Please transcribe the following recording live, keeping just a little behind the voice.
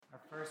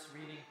First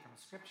reading from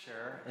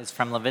Scripture is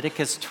from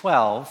Leviticus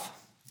 12,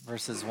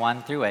 verses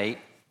 1 through 8,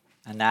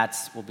 and that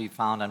will be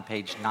found on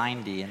page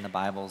 90 in the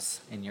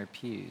Bibles in your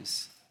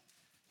pews.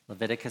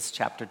 Leviticus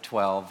chapter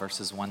 12,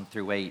 verses 1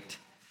 through 8.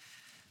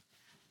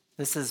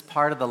 This is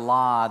part of the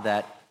law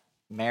that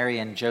Mary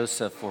and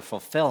Joseph were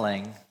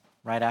fulfilling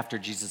right after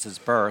Jesus'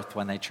 birth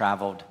when they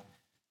traveled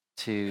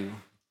to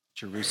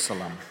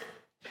Jerusalem.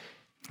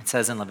 It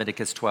says in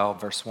Leviticus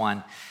 12, verse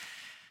 1,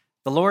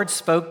 "The Lord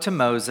spoke to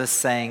Moses,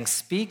 saying,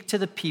 'Speak to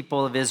the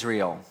people of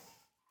Israel,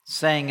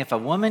 saying, if a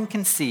woman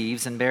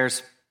conceives and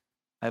bears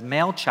a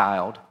male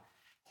child,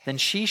 then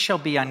she shall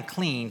be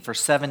unclean for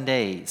 7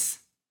 days.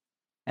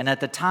 And at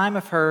the time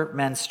of her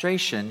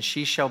menstruation,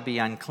 she shall be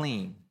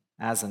unclean,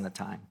 as in the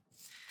time.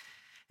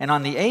 And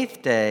on the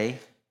 8th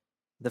day,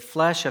 the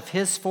flesh of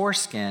his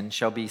foreskin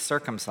shall be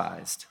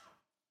circumcised.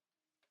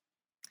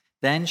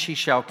 Then she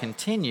shall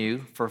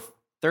continue for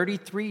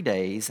 33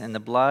 days in the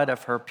blood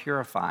of her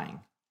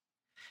purifying.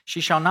 She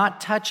shall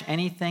not touch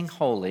anything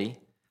holy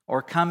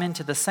or come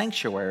into the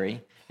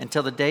sanctuary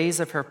until the days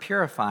of her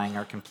purifying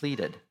are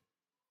completed.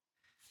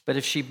 But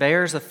if she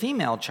bears a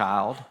female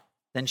child,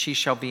 then she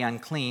shall be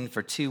unclean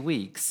for 2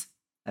 weeks,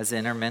 as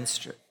in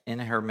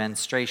her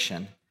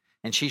menstruation,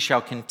 and she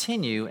shall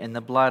continue in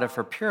the blood of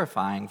her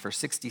purifying for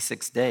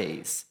 66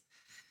 days.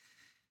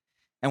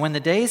 And when the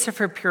days of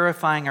her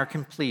purifying are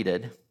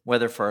completed,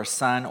 whether for a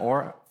son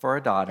or for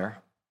a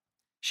daughter,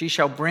 she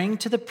shall bring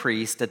to the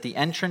priest at the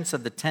entrance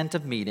of the tent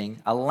of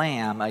meeting a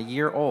lamb a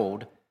year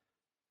old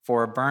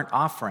for a burnt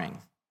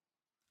offering,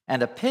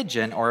 and a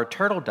pigeon or a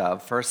turtle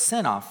dove for a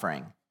sin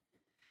offering.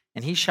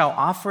 And he shall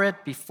offer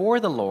it before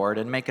the Lord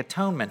and make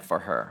atonement for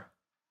her,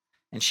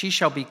 and she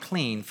shall be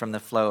clean from the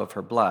flow of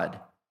her blood.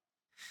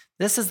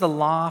 This is the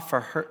law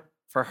for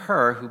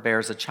her who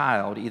bears a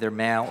child, either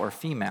male or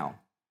female.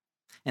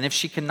 And if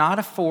she cannot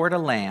afford a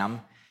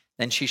lamb,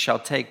 then she shall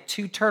take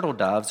 2 turtle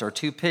doves or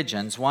 2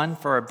 pigeons, one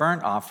for a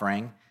burnt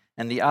offering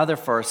and the other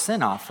for a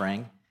sin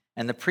offering,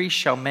 and the priest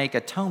shall make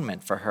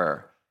atonement for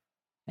her,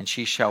 and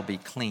she shall be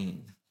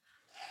clean.'"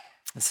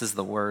 This is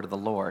the word of the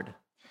Lord.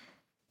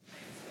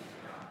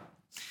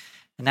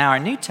 And now our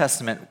New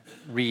Testament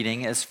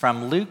reading is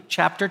from Luke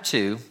chapter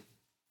 2,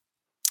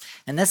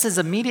 and this is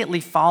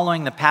immediately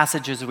following the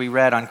passages we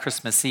read on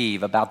Christmas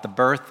Eve about the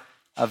birth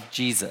of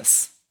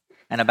Jesus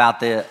and about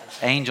the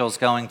angels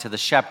going to the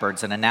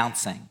shepherds and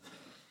announcing.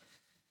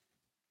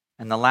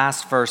 And the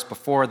last verse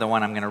before the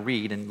one I'm going to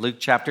read, in Luke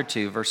chapter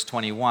 2, verse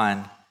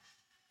 21,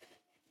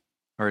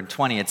 or in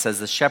 20, it says,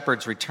 "The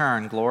shepherds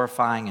returned,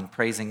 glorifying and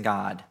praising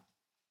God,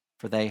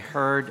 for they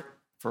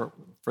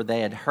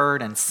had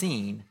heard and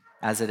seen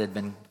as it had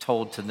been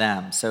told to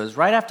them." So it was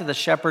right after the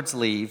shepherds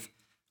leave,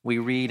 we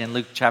read in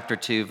Luke chapter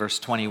 2, verse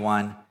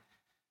 21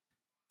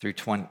 through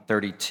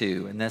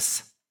 32, and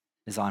this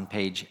is on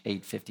page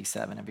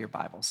 857 of your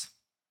Bibles.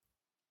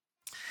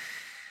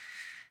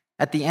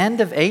 "At the end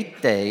of 8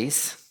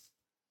 days,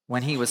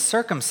 when he was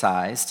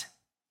circumcised,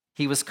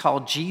 he was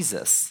called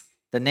Jesus,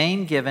 the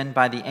name given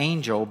by the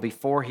angel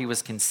before he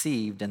was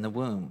conceived in the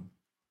womb.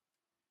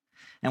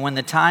 And when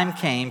the time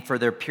came for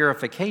their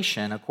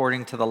purification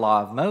according to the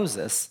law of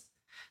Moses,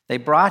 they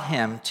brought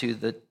him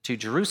to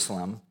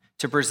Jerusalem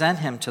to present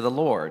him to the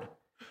Lord,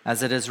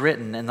 as it is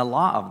written in the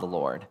law of the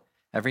Lord,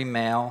 every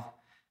male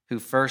who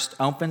first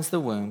opens the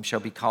womb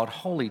shall be called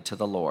holy to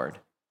the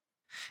Lord,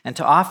 and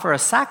to offer a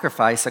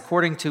sacrifice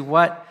according to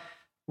what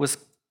was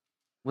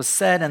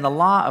said in the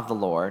law of the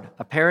Lord,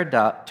 a pair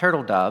of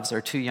turtle doves or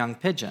 2 young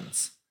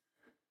pigeons.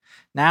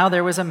 Now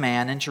there was a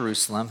man in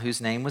Jerusalem whose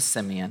name was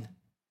Simeon,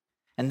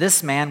 and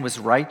this man was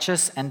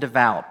righteous and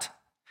devout,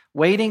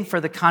 waiting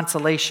for the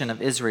consolation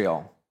of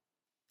Israel.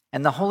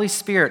 And the Holy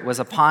Spirit was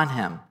upon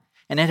him,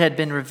 and it had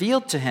been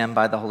revealed to him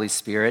by the Holy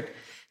Spirit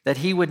that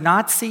he would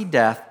not see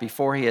death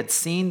before he had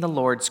seen the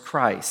Lord's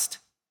Christ.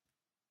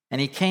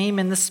 And he came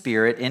in the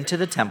Spirit into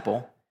the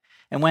temple,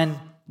 and when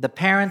the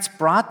parents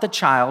brought the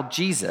child,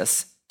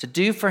 Jesus, to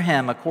do for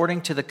him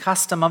according to the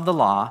custom of the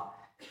law,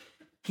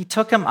 he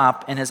took him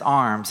up in his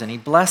arms, and he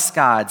blessed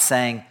God,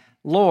 saying,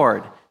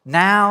 'Lord,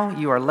 now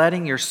you are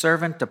letting your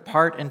servant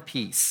depart in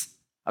peace,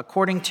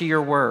 according to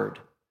your word.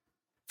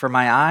 For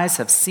my eyes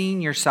have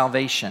seen your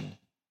salvation,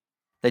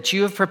 that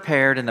you have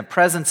prepared in the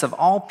presence of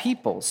all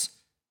peoples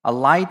a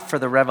light for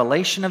the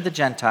revelation of the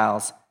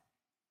Gentiles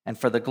and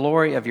for the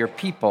glory of your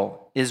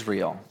people,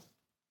 Israel.'"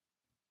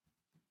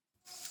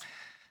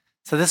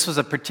 So this was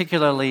a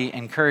particularly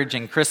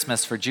encouraging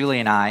Christmas for Julie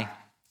and I.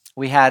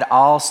 We had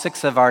all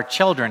 6 of our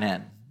children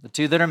in. The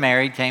 2 that are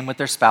married came with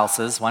their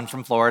spouses, one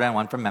from Florida and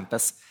one from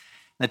Memphis.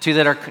 The 2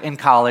 that are in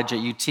college at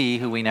UT,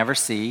 who we never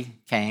see,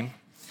 came.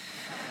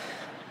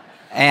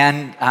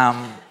 And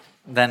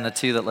then the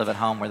 2 that live at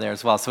home were there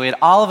as well. So we had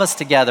all of us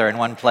together in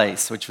one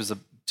place, which was a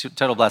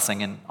total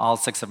blessing, and all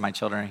 6 of my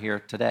children are here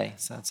today,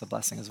 so it's a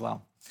blessing as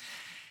well.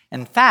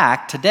 In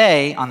fact,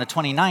 today, on the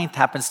 29th,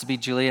 happens to be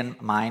Julie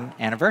and mine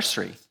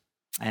anniversary.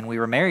 And we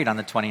were married on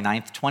the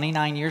 29th,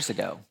 29 years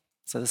ago.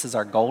 So this is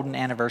our golden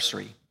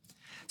anniversary.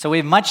 So we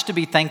have much to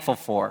be thankful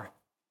for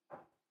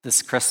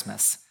this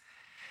Christmas.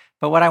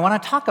 But what I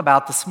want to talk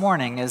about this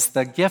morning is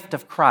the gift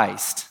of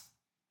Christ.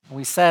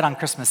 We said on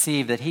Christmas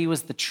Eve that he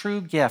was the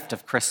true gift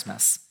of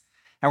Christmas.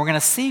 And we're going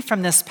to see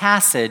from this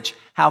passage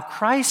how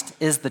Christ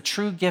is the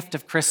true gift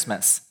of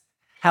Christmas,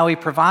 how he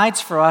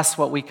provides for us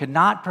what we could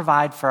not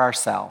provide for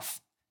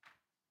ourselves,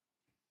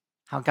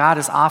 how God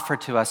has offered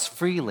to us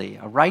freely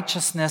a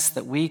righteousness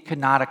that we could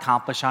not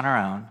accomplish on our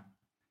own.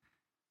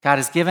 God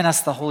has given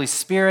us the Holy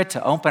Spirit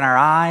to open our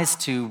eyes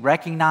to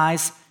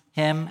recognize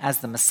him as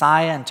the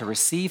Messiah and to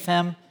receive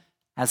him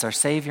as our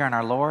Savior and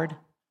our Lord.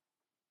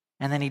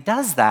 And then he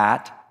does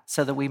that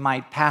so that we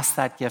might pass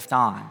that gift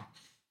on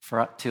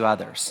to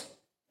others.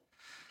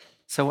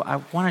 So I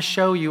want to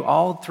show you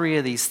all three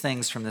of these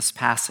things from this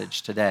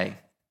passage today.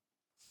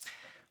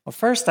 Well,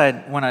 first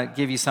I want to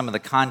give you some of the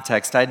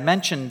context. I'd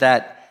mentioned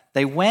that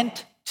they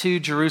went to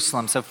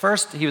Jerusalem. So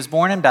first, he was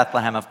born in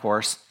Bethlehem, of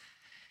course,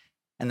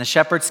 and the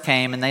shepherds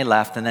came and they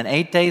left, and then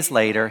 8 days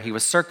later, he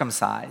was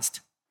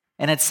circumcised.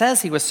 And it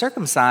says he was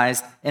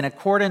circumcised in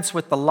accordance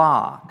with the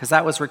law, because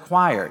that was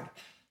required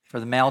for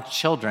the male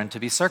children to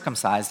be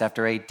circumcised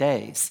after 8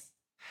 days.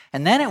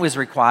 And then it was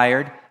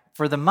required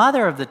for the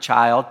mother of the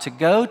child to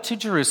go to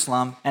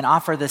Jerusalem and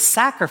offer this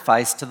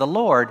sacrifice to the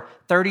Lord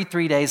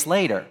 33 days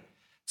later.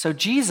 So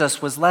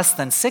Jesus was less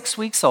than 6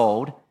 weeks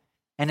old,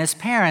 and his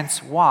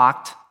parents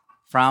walked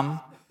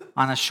on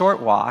a short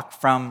walk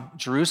from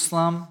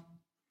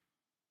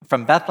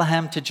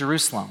Bethlehem to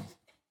Jerusalem.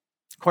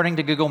 According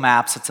to Google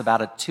Maps, it's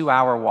about a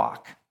 2-hour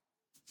walk.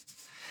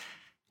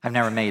 I've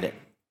never made it.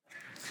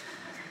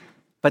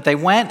 But they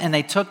went and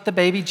they took the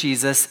baby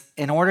Jesus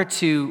in order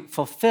to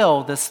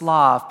fulfill this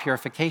law of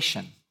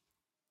purification.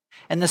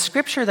 And the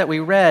scripture that we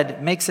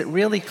read makes it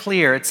really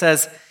clear. It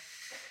says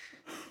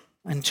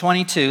in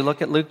 22,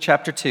 look at Luke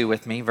chapter 2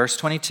 with me, verse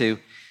 22.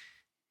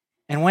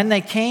 And when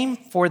they came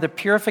for the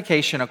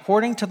purification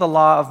according to the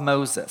law of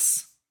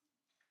Moses,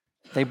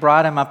 they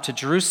brought him up to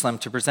Jerusalem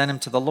to present him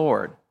to the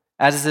Lord,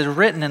 as is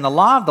written in the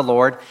law of the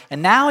Lord.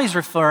 And now he's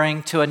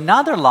referring to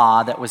another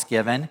law that was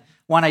given,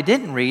 one I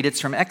didn't read.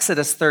 It's from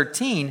Exodus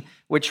 13,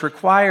 which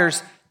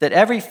requires that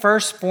every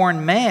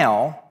firstborn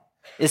male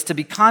is to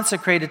be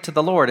consecrated to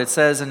the Lord. It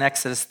says in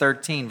Exodus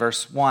 13,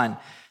 verse 1,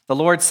 the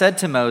Lord said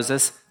to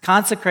Moses,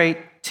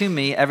 consecrate to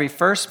me every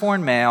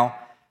firstborn male,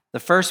 the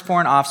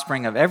firstborn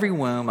offspring of every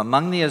womb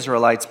among the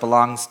Israelites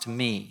belongs to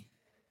me.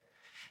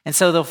 And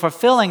so they're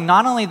fulfilling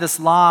not only this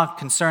law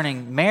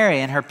concerning Mary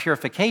and her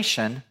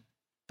purification,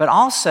 but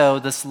also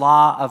this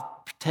law of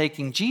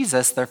taking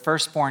Jesus, their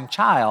firstborn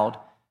child,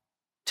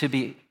 to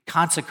be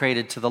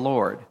consecrated to the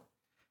Lord.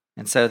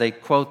 And so they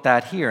quote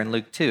that here in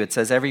Luke 2. It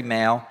says, every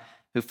male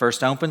who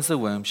first opens the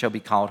womb shall be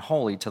called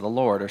holy to the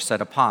Lord, or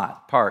set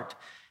apart.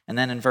 And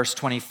then in verse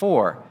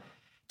 24,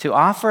 to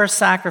offer a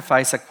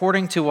sacrifice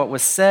according to what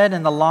was said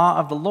in the law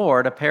of the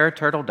Lord, a pair of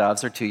turtle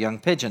doves or 2 young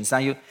pigeons. Now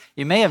you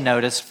may have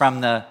noticed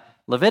from the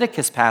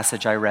Leviticus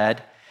passage I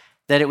read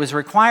that it was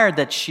required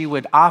that she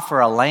would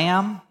offer a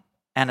lamb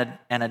and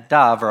a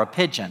dove or a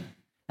pigeon,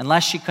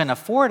 unless she couldn't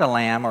afford a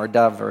lamb or a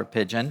dove or a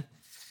pigeon,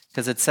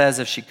 because it says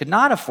if she could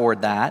not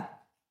afford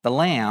that, the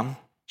lamb,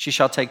 she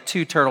shall take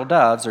 2 turtle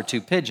doves or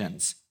 2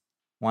 pigeons,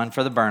 one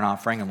for the burnt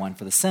offering and one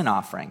for the sin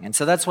offering. And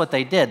so that's what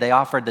they did. They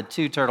offered the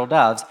 2 turtle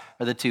doves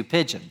or the 2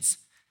 pigeons,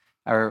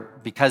 or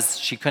because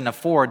she couldn't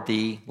afford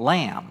the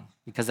lamb,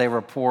 because they were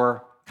a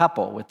poor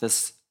couple with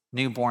this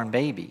newborn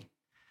baby.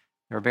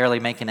 They were barely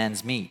making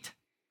ends meet.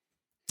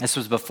 This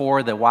was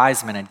before the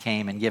wise men had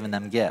came and given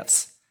them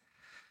gifts.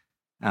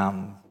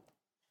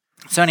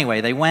 So anyway,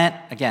 they went,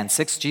 again,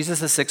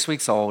 Jesus is 6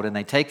 weeks old, and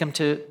they take him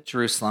to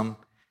Jerusalem.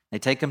 They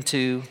take him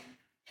to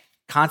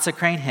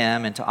consecrate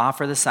him and to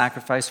offer the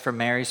sacrifice for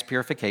Mary's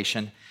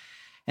purification.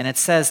 And it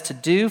says to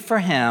do for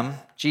him,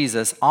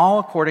 Jesus, all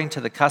according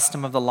to the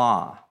custom of the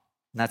law.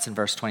 And that's in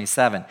verse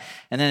 27.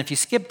 And then if you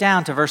skip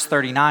down to verse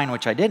 39,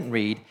 which I didn't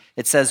read,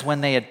 it says, when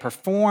they had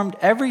performed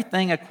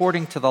everything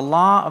according to the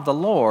law of the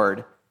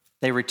Lord,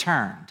 they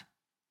returned.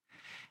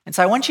 And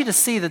so I want you to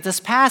see that this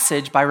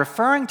passage, by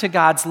referring to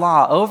God's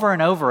law over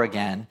and over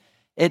again,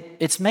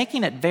 it's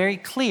making it very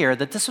clear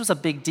that this was a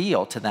big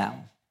deal to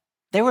them.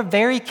 They were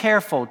very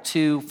careful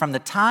to, from the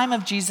time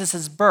of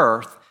Jesus'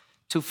 birth,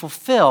 to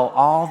fulfill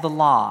all the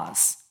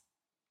laws,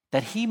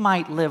 that he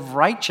might live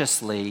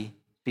righteously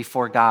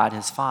before God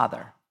his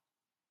Father,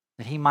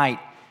 that he might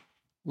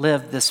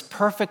live this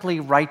perfectly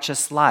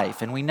righteous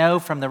life. And we know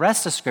from the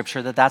rest of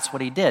Scripture that that's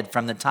what he did.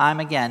 From the time,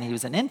 again, he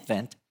was an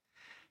infant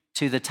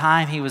to the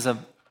time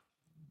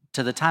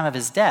to the time of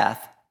his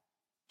death,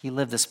 he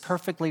lived this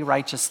perfectly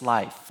righteous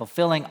life,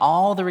 fulfilling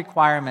all the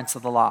requirements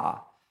of the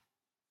law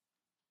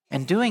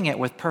and doing it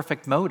with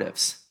perfect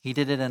motives. He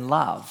did it in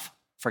love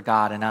for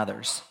God and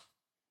others.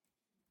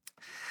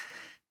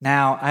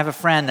 Now, I have a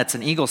friend that's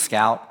an Eagle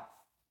Scout,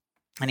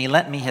 and he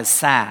lent me his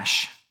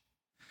sash.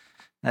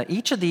 Now,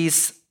 each of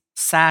these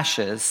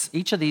sashes,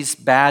 each of these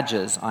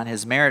badges on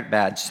his merit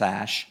badge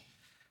sash,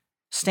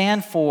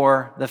 stand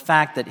for the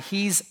fact that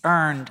he's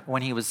earned,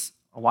 when he was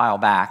a while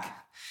back,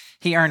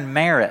 he earned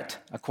merit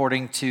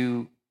according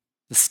to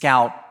the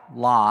Scout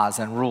laws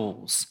and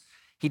rules.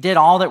 He did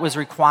all that was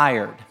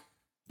required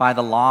by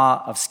the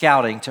law of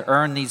scouting to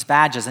earn these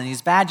badges. And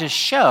these badges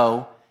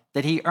show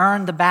that he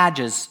earned the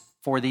badges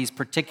for these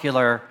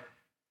particular,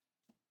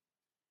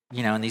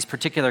 in these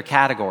particular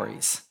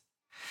categories.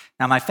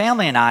 Now, my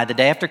family and I, the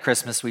day after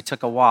Christmas, we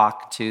took a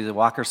walk to the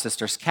Walker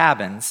Sisters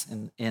cabins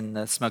in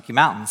the Smoky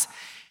Mountains.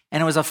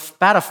 And it was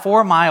about a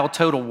 4-mile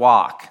total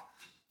walk,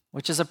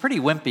 which is a pretty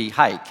wimpy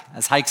hike,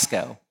 as hikes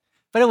go.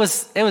 But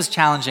it was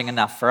challenging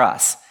enough for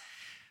us.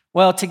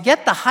 Well, to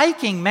get the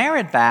hiking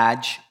merit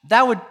badge,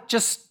 that would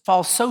just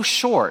fall so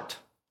short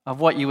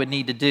of what you would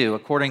need to do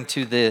according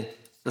to the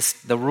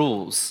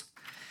rules.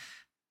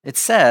 It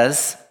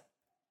says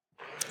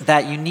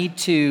that you need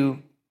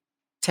to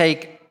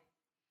take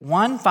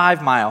 1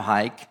 5-mile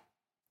hike,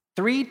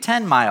 3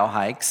 10-mile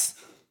hikes,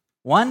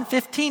 1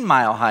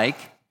 15-mile hike.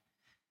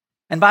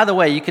 And by the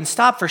way, you can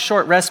stop for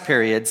short rest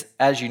periods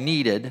as you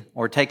needed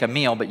or take a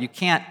meal, but you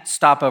can't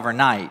stop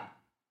overnight.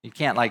 You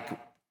can't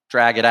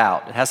drag it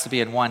out. It has to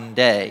be in one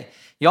day.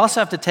 You also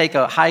have to take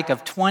a hike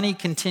of 20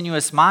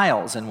 continuous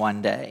miles in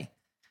one day,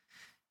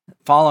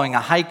 following a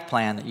hike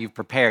plan that you've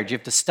prepared. You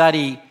have to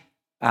study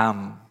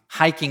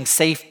hiking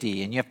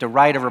safety, and you have to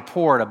write a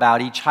report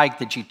about each hike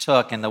that you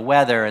took and the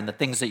weather and the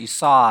things that you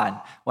saw and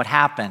what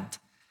happened.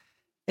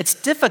 It's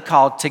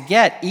difficult to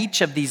get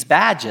each of these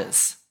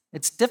badges.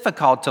 It's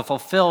difficult to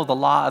fulfill the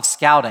law of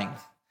scouting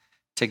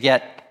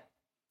to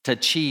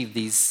achieve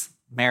these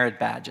merit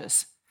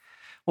badges.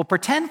 Well,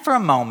 pretend for a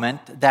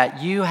moment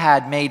that you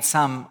had made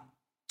some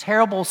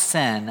terrible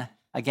sin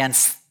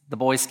against the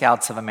Boy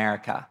Scouts of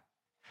America.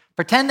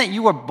 Pretend that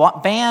you were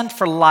banned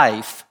for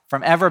life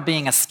from ever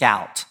being a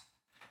scout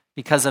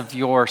because of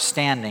your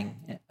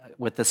standing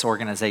with this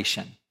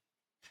organization.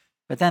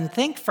 But then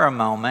think for a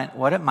moment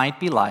what it might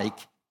be like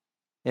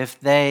if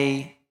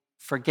they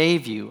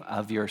forgave you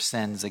of your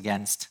sins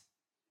against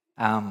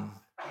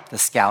the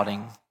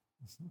scouting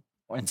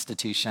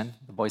institution,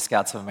 the Boy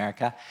Scouts of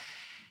America,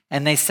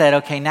 and they said,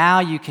 okay,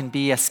 now you can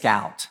be a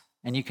scout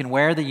and you can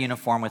wear the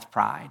uniform with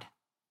pride.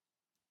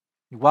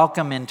 You're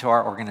welcome into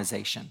our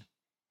organization.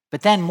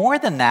 But then more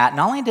than that,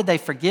 not only did they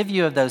forgive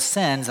you of those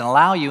sins and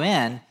allow you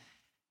in,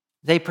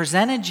 they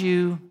presented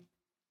you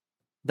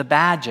the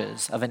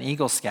badges of an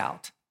Eagle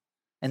Scout.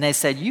 And they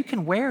said, you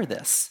can wear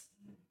this.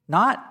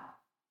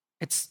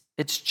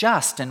 It's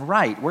just and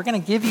right. We're going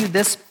to give you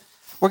this.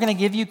 We're going to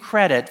give you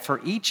credit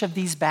for each of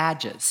these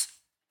badges.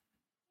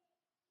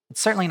 It's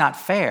certainly not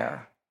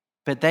fair,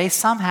 but they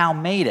somehow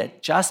made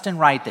it just and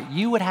right that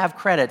you would have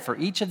credit for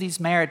each of these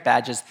merit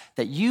badges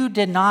that you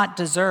did not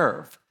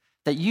deserve,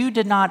 that you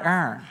did not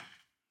earn,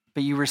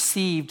 but you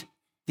received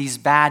these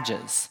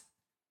badges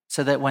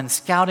so that when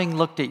scouting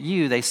looked at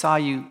you, they saw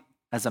you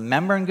as a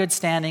member in good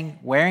standing,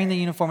 wearing the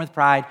uniform with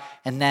pride,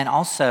 and then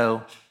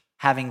also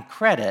having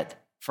credit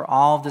for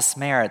all this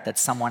merit that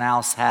someone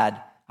else had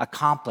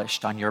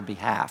accomplished on your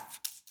behalf.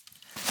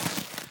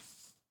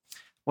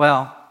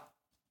 Well,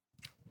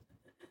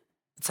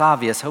 it's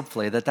obvious,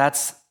 hopefully,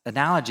 that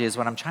analogy is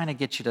what I'm trying to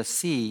get you to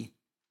see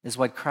is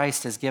what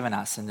Christ has given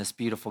us in this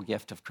beautiful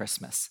gift of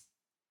Christmas.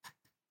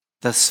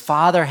 The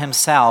Father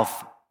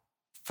himself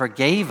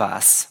forgave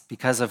us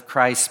because of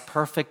Christ's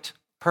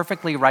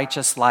perfectly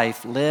righteous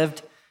life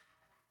lived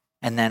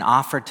and then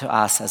offered to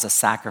us as a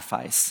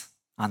sacrifice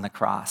on the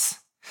cross,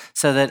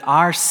 so that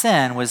our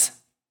sin was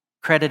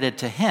credited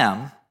to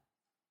him.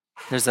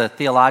 There's a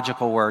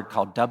theological word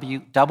called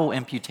double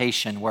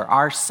imputation, where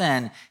our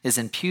sin is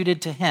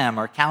imputed to him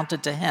or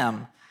counted to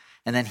him,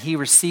 and then he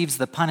receives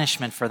the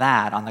punishment for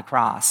that on the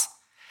cross.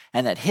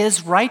 And that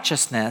his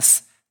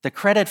righteousness, the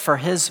credit for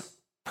his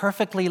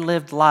perfectly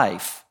lived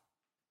life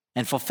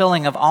and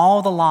fulfilling of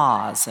all the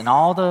laws and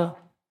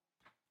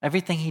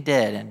everything he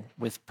did and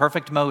with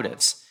perfect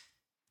motives,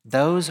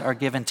 those are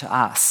given to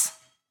us,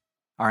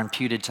 are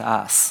imputed to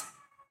us.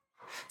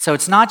 So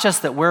it's not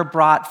just that we're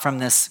brought from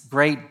this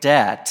great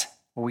debt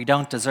where we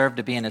don't deserve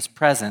to be in his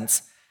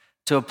presence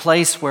to a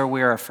place where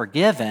we are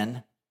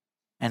forgiven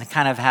and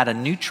kind of had a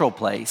neutral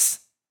place,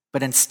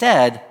 but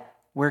instead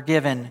we're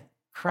given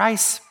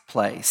Christ's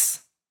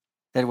place,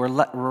 that we're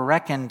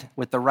reckoned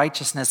with the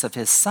righteousness of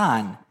his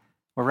Son.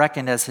 We're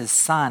reckoned as his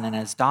son and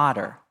his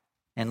daughter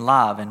in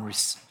love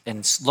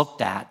and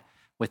looked at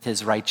with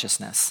his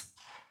righteousness.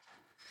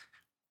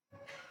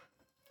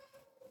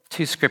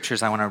 2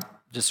 scriptures I want to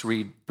just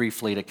read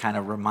briefly to kind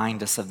of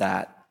remind us of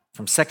that.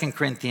 From 2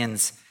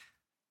 Corinthians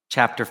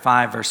chapter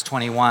 5, verse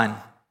 21.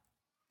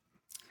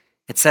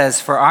 It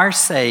says, "For our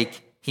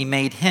sake he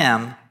made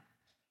him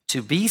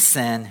to be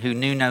sin who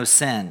knew no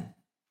sin."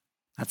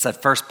 That's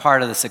that first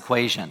part of this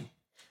equation.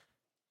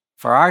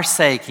 For our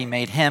sake, he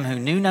made him who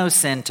knew no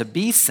sin to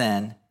be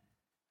sin,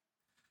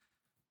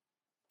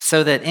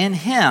 so that in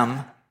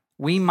him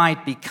we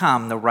might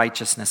become the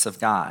righteousness of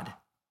God.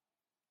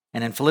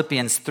 And in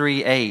Philippians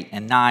 3, 8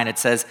 and 9, it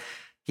says,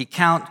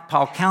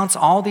 Paul counts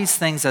all these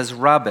things as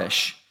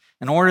rubbish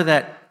in order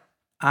that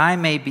I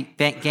may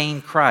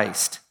gain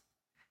Christ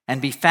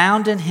and be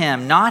found in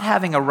him, not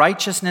having a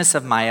righteousness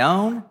of my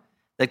own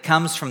that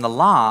comes from the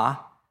law,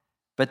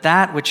 but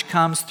that which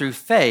comes through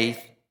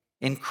faith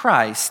in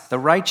Christ, the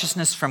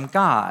righteousness from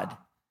God,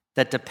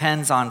 that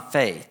depends on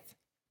faith.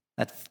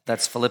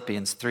 That's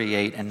Philippians 3,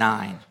 8, and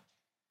 9.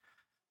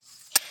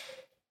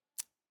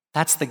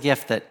 That's the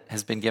gift that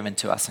has been given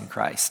to us in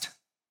Christ,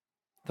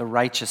 the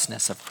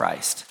righteousness of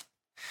Christ.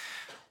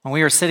 When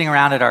we were sitting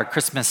around at our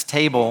Christmas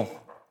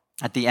table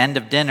at the end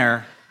of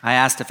dinner, I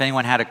asked if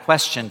anyone had a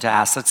question to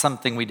ask. That's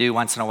something we do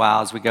once in a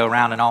while, as we go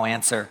around and all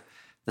answer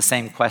the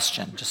same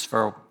question, just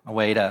for a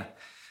way to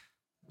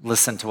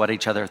listen to what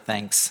each other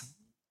thinks.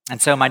 And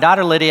so my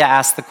daughter Lydia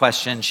asked the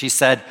question. She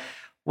said,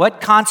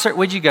 what concert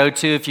would you go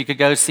to if you could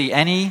go see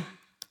any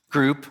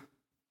group,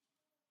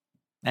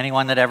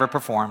 anyone that ever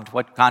performed?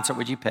 What concert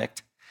would you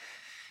pick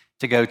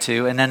to go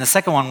to? And then the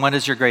second one, what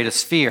is your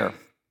greatest fear?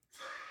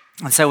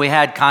 And so we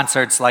had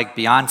concerts like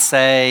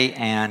Beyonce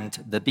and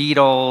the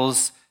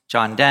Beatles,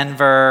 John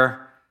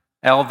Denver,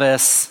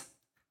 Elvis,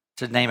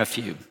 to name a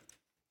few.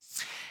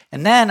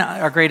 And then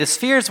our greatest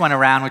fears went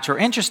around, which were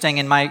interesting.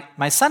 And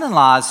my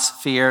son-in-law's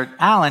fear,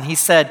 Alan, he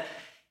said,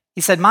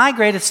 my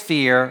greatest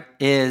fear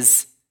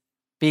is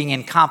being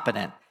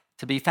incompetent,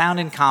 to be found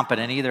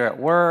incompetent, either at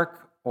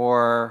work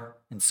or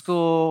in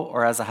school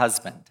or as a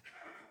husband.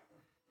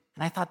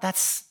 And I thought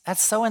that's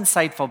so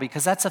insightful,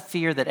 because that's a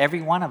fear that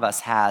every one of us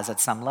has at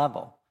some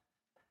level,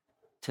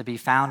 to be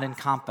found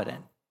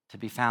incompetent, to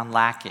be found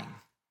lacking.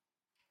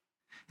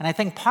 And I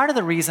think part of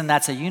the reason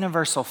that's a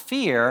universal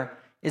fear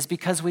is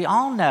because we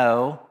all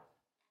know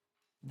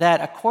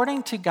that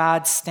according to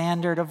God's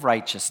standard of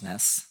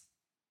righteousness,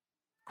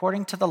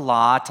 according to the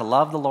law, to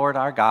love the Lord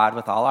our God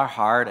with all our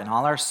heart and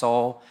all our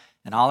soul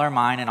and all our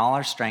mind and all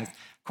our strength,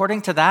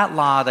 according to that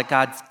law that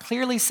God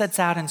clearly sets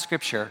out in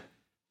Scripture,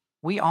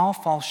 we all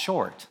fall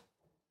short.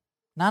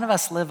 None of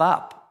us live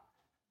up.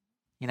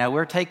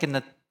 We're taking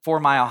the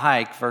 4-mile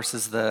hike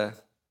versus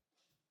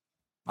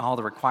all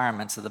the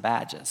requirements of the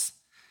badges.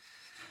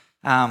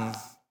 Half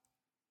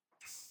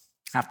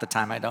the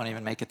time I don't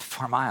even make it to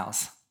 4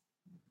 miles.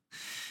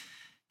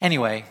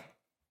 Anyway,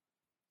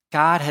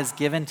 God has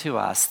given to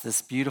us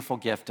this beautiful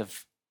gift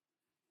of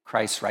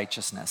Christ's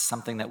righteousness,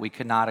 something that we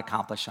could not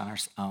accomplish on our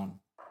own.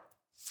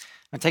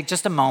 I'm going to take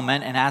just a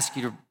moment and ask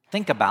you to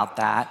think about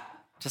that,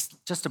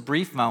 just a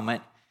brief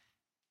moment,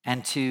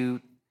 and to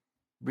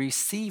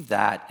receive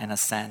that, in a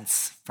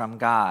sense, from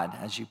God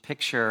as you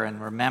picture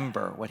and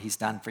remember what he's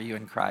done for you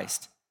in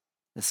Christ,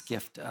 this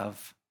gift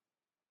of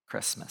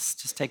Christmas.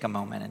 Just take a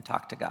moment and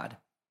talk to God.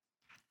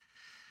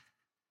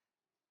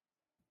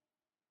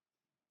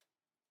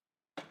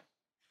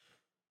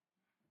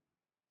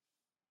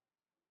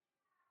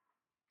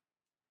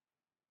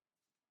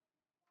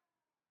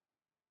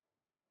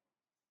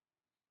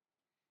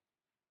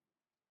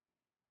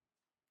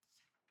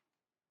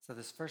 So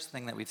this first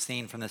thing that we've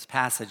seen from this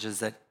passage is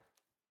that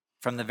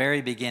from the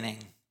very beginning,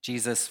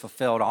 Jesus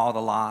fulfilled all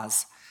the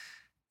laws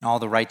and all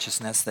the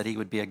righteousness, that he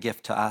would be a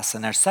gift to us.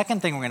 And our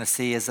second thing we're going to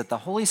see is that the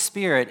Holy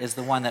Spirit is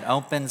the one that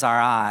opens our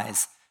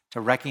eyes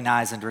to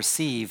recognize and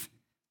receive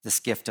this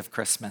gift of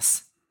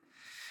Christmas.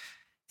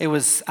 It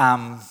was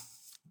a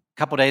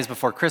couple days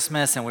before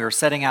Christmas, and we were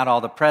setting out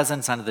all the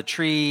presents under the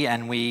tree,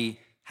 and we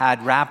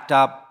had wrapped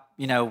up,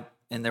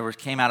 and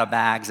came out of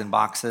bags and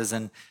boxes,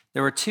 and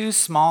there were 2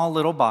 small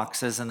little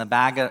boxes in the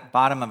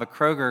bottom of a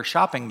Kroger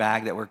shopping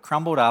bag that were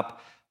crumbled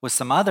up with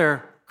some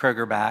other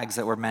Kroger bags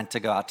that were meant to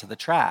go out to the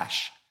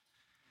trash.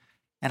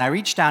 And I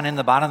reached down in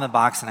the bottom of the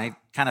box, and I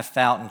kind of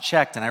felt and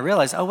checked, and I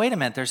realized, oh, wait a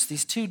minute, there's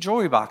these 2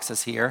 jewelry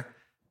boxes here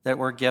that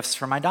were gifts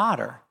for my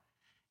daughter.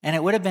 And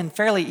it would have been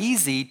fairly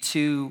easy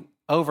to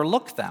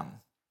overlook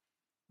them.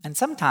 And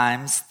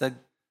sometimes the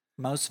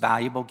most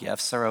valuable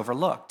gifts are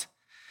overlooked.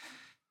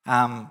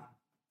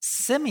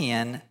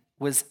 Simeon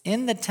was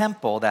in the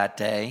temple that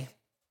day,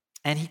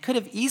 and he could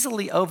have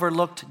easily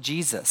overlooked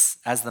Jesus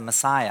as the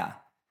Messiah.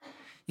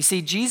 You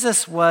see,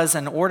 Jesus was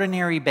an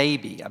ordinary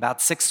baby,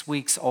 about 6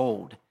 weeks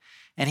old,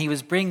 and he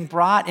was being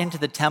brought into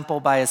the temple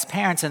by his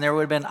parents, and there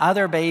would have been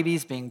other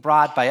babies being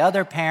brought by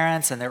other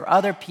parents, and there were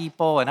other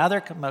people and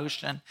other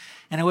commotion,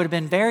 and it would have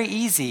been very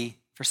easy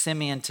for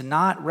Simeon to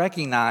not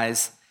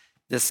recognize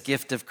this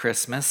gift of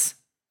Christmas,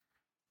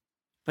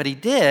 but he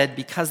did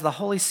because the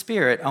Holy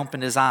Spirit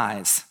opened his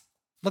eyes.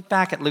 Look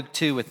back at Luke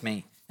 2 with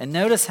me, and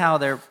notice how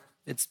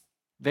it's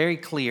very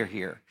clear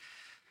here.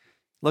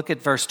 Look at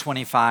verse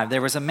 25.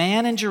 There was a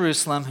man in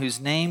Jerusalem whose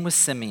name was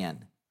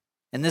Simeon,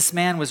 and this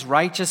man was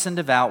righteous and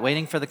devout,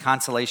 waiting for the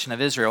consolation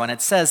of Israel. And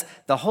it says,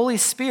 the Holy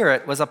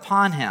Spirit was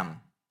upon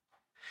him.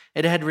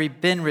 It had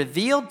been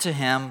revealed to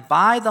him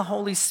by the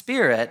Holy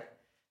Spirit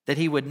that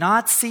he would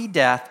not see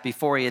death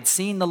before he had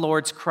seen the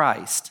Lord's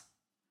Christ.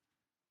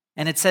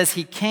 And it says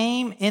he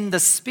came in the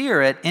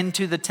Spirit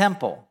into the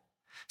temple.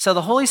 So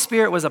the Holy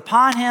Spirit was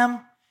upon him.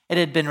 It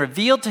had been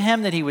revealed to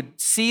him that he would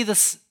see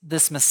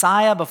this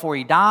Messiah before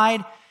he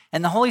died.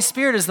 And the Holy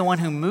Spirit is the one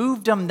who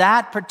moved him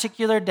that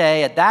particular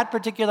day, at that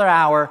particular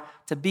hour,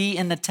 to be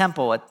in the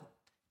temple,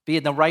 be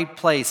in the right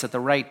place at the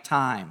right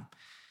time.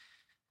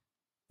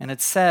 And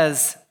it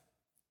says,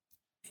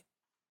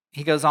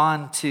 it goes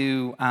on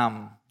to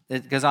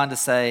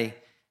say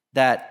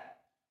that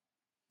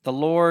the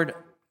Lord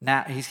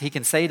now he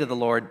can say to the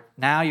Lord,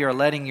 now you're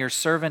letting your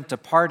servant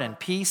depart in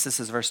peace. This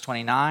is verse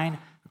 29,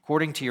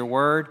 according to your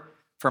word,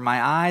 for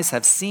my eyes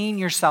have seen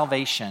your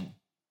salvation.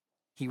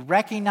 He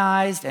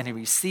recognized and he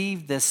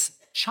received this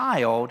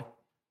child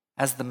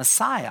as the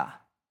Messiah,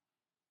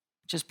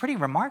 which is pretty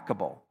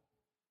remarkable.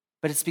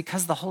 But it's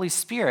because the Holy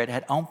Spirit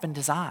had opened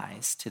his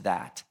eyes to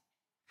that.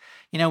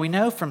 You know, we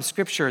know from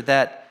Scripture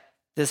that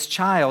this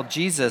child,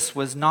 Jesus,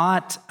 was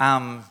not,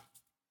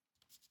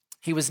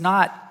 he was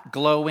not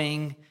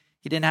glowing.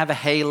 He didn't have a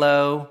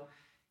halo.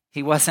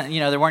 He wasn't,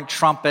 there weren't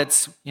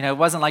trumpets. It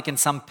wasn't like in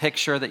some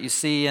picture that you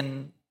see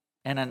in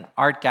an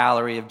art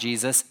gallery of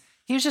Jesus.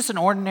 He was just an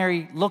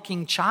ordinary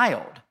looking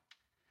child.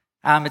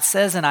 It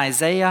says in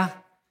Isaiah,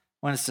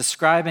 when it's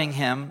describing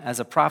him as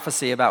a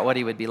prophecy about what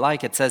he would be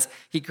like, it says,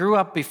 he grew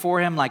up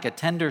before him like a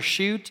tender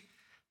shoot,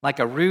 like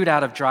a root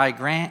out of dry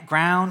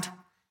ground.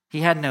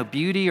 He had no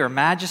beauty or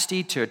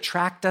majesty to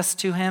attract us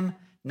to him,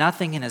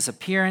 nothing in his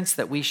appearance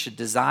that we should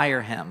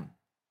desire him.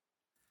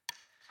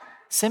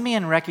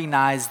 Simeon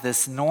recognized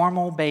this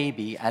normal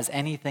baby as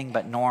anything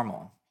but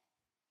normal.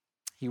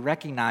 He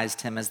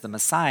recognized him as the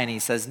Messiah, and he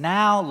says,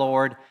 now,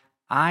 Lord,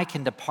 I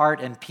can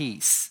depart in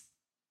peace,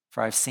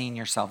 for I've seen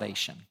your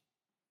salvation.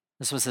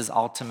 This was his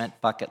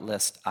ultimate bucket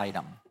list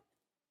item.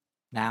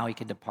 Now he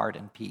could depart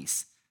in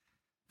peace,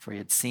 for he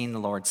had seen the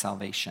Lord's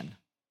salvation.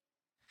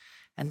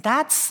 And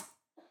that's,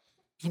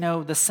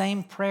 the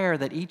same prayer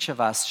that each of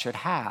us should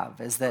have,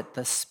 is that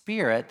the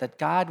Spirit, that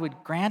God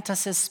would grant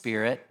us his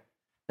Spirit,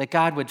 that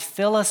God would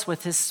fill us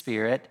with his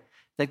Spirit,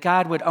 that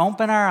God would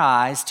open our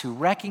eyes to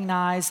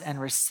recognize and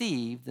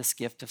receive this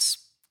gift of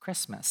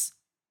Christmas.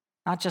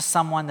 Not just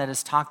someone that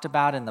is talked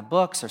about in the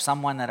books or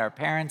someone that our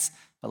parents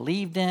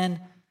believed in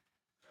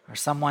or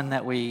someone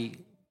that we,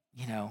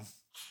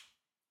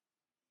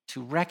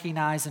 to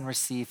recognize and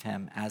receive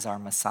him as our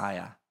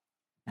Messiah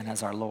and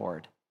as our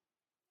Lord.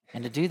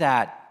 And to do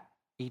that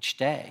each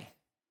day,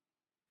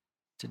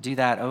 to do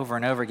that over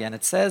and over again.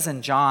 It says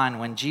in John,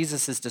 when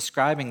Jesus is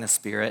describing the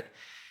Spirit,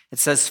 it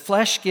says,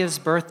 flesh gives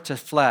birth to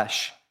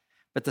flesh,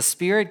 but the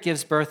Spirit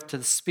gives birth to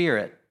the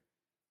Spirit.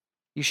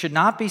 You should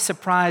not be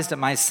surprised at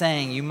my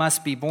saying, you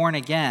must be born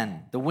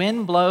again. The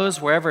wind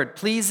blows wherever it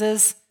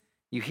pleases.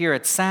 You hear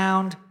its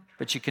sound,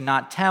 but you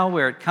cannot tell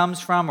where it comes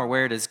from or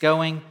where it is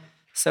going.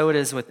 So it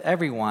is with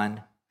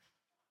everyone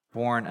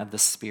born of the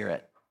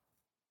Spirit.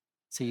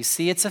 So you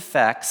see its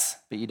effects,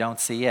 but you don't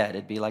see it.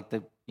 It'd be like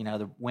the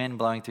wind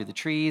blowing through the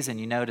trees, and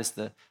you notice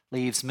the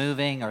leaves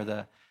moving or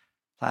the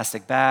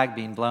plastic bag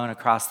being blown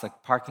across the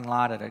parking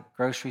lot at a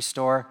grocery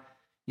store.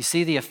 You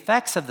see the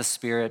effects of the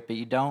Spirit, but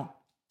you don't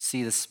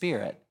see the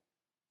Spirit.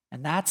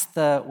 And that's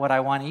what I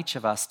want each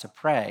of us to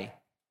pray,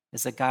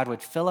 is that God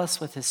would fill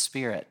us with his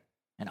Spirit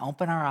and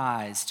open our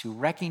eyes to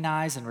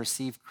recognize and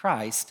receive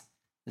Christ,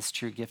 this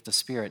true gift of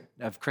Spirit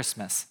of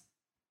Christmas.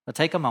 But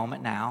take a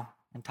moment now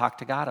and talk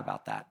to God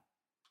about that.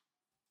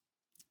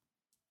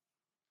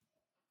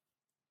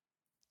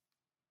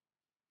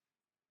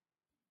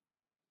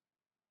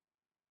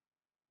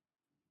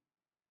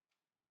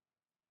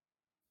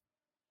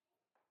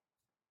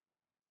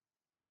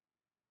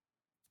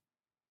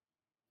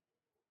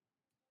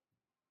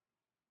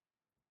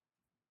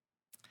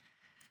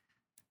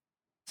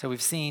 So we've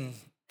seen,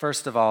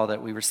 first of all,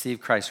 that we receive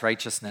Christ's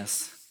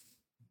righteousness.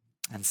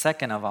 And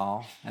second of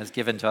all, as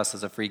given to us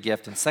as a free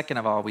gift. And second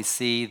of all, we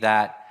see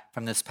that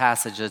from this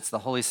passage, it's the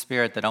Holy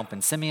Spirit that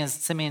opened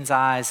Simeon's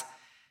eyes.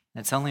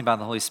 And it's only by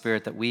the Holy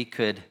Spirit that we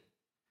could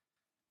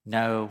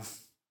know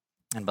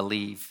and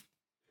believe.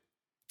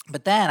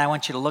 But then I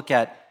want you to look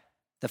at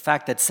the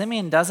fact that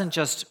Simeon doesn't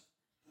just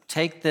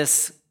take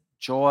this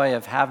joy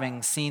of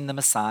having seen the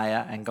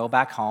Messiah and go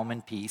back home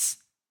in peace,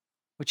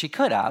 which he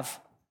could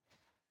have.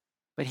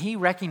 But he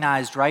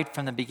recognized right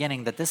from the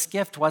beginning that this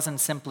gift wasn't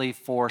simply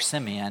for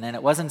Simeon, and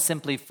it wasn't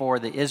simply for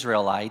the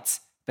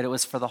Israelites, but it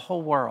was for the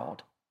whole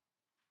world,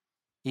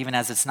 even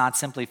as it's not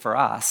simply for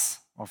us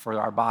or for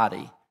our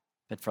body,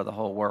 but for the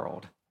whole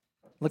world.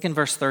 Look in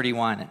verse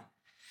 31.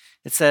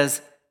 It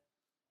says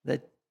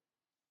that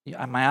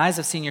my eyes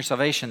have seen your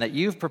salvation, that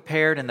you've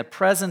prepared in the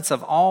presence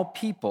of all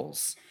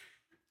peoples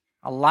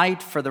a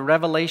light for the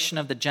revelation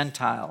of the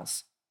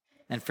Gentiles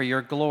and for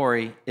your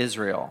glory,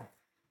 Israel.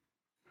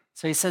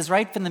 So he says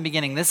right from the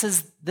beginning,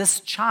 this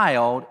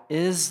child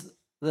is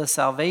the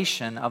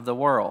salvation of the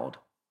world.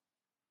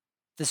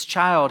 This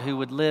child who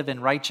would live in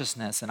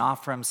righteousness and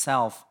offer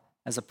himself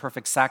as a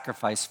perfect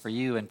sacrifice for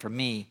you and for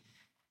me,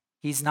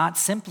 he's not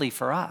simply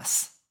for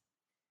us.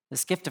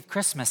 This gift of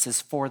Christmas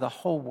is for the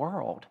whole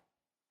world,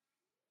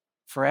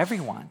 for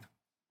everyone.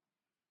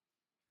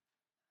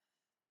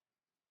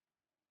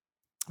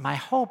 My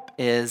hope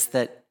is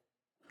that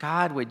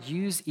God would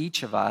use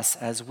each of us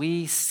as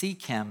we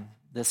seek him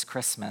this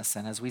Christmas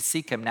and as we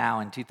seek him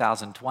now in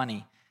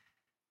 2020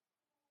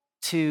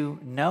 to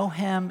know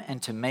him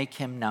and to make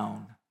him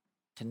known.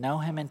 To know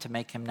him and to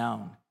make him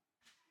known.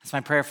 It's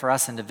my prayer for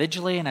us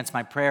individually, and it's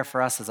my prayer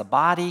for us as a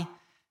body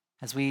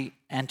as we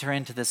enter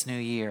into this new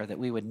year, that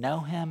we would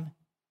know him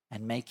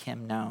and make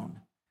him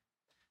known.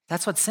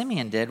 That's what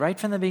Simeon did right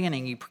from the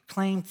beginning. He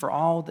proclaimed for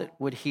all that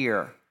would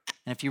hear.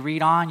 And if you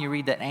read on, you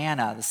read that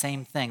Anna, the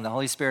same thing. The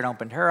Holy Spirit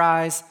opened her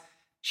eyes.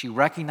 She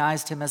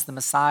recognized him as the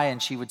Messiah,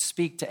 and she would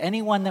speak to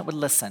anyone that would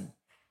listen,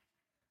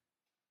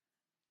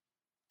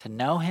 to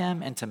know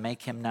him and to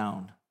make him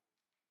known.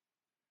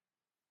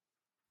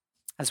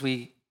 As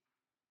we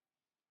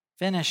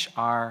finish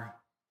our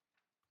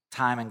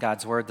time in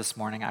God's Word this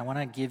morning, I want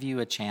to give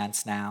you a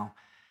chance now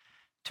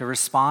to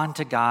respond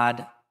to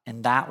God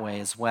in that way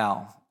as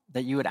well.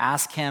 That you would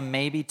ask him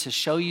maybe to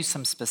show you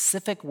some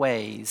specific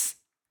ways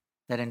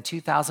that in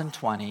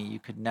 2020 you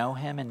could know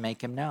him and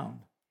make him known.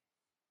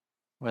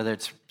 Whether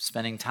it's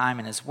spending time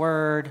in his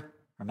Word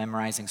or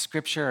memorizing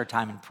Scripture or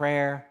time in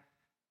prayer,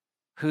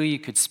 who you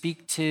could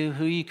speak to,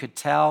 who you could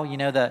tell.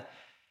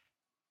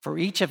 For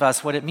each of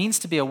us, what it means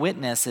to be a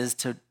witness is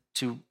to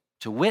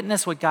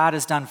witness what God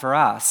has done for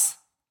us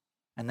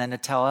and then to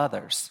tell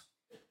others.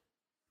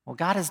 Well,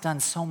 God has done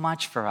so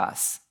much for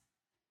us.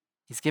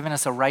 He's given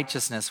us a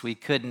righteousness we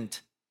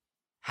couldn't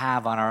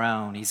have on our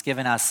own. He's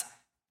given us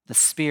the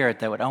Spirit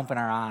that would open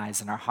our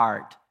eyes and our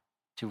heart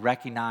to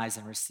recognize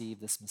and receive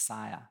this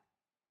Messiah.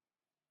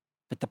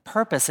 But the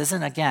purpose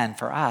isn't, again,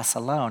 for us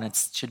alone.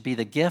 It should be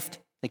the gift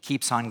that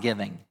keeps on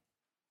giving.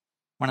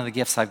 One of the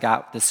gifts I've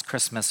got this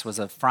Christmas was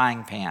a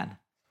frying pan,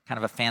 kind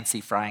of a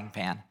fancy frying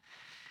pan.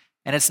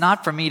 And it's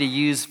not for me to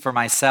use for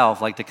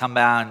myself, like to come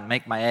down and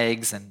make my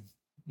eggs and,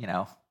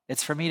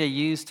 it's for me to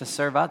use to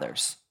serve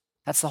others.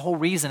 That's the whole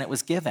reason it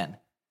was given,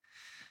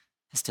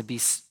 is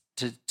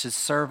to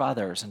serve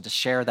others and to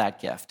share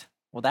that gift.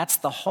 Well, that's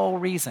the whole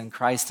reason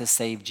Christ has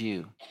saved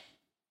you,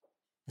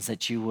 is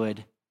that you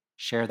would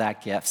share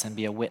that gift and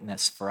be a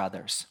witness for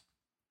others.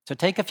 So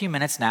take a few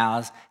minutes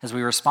now as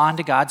we respond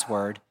to God's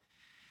Word,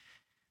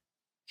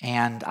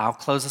 and I'll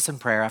close this in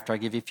prayer after I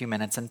give you a few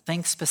minutes, and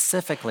think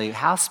specifically,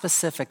 how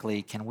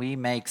specifically can we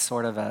make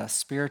sort of a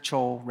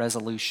spiritual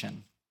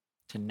resolution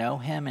to know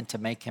him and to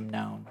make him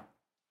known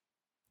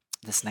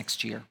this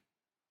next year?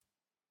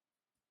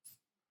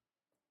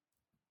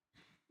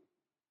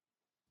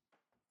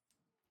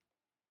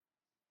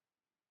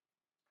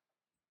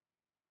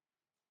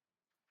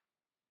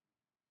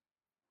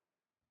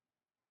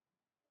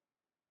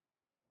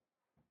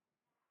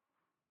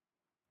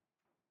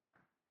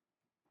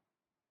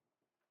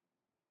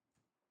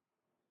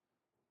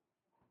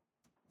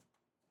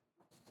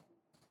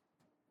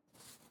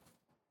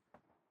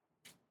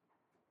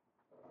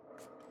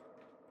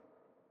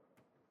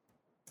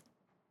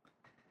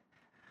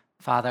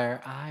 Father,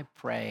 I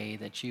pray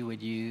that you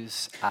would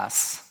use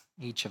us,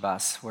 each of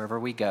us, wherever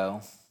we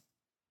go,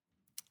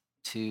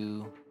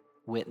 to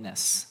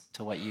witness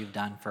to what you've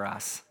done for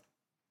us.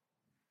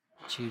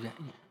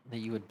 That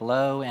you would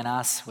blow in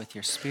us with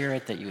your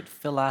Spirit, that you would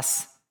fill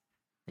us,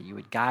 that you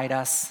would guide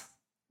us,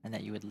 and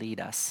that you would lead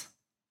us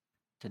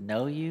to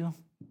know you,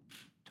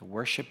 to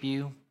worship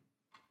you,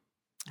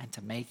 and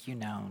to make you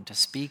known, to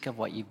speak of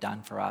what you've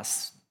done for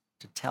us,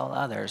 to tell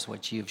others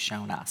what you've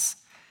shown us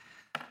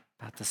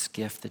about this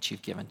gift that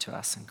you've given to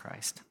us in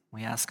Christ.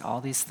 We ask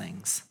all these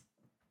things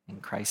in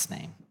Christ's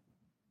name.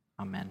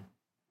 Amen.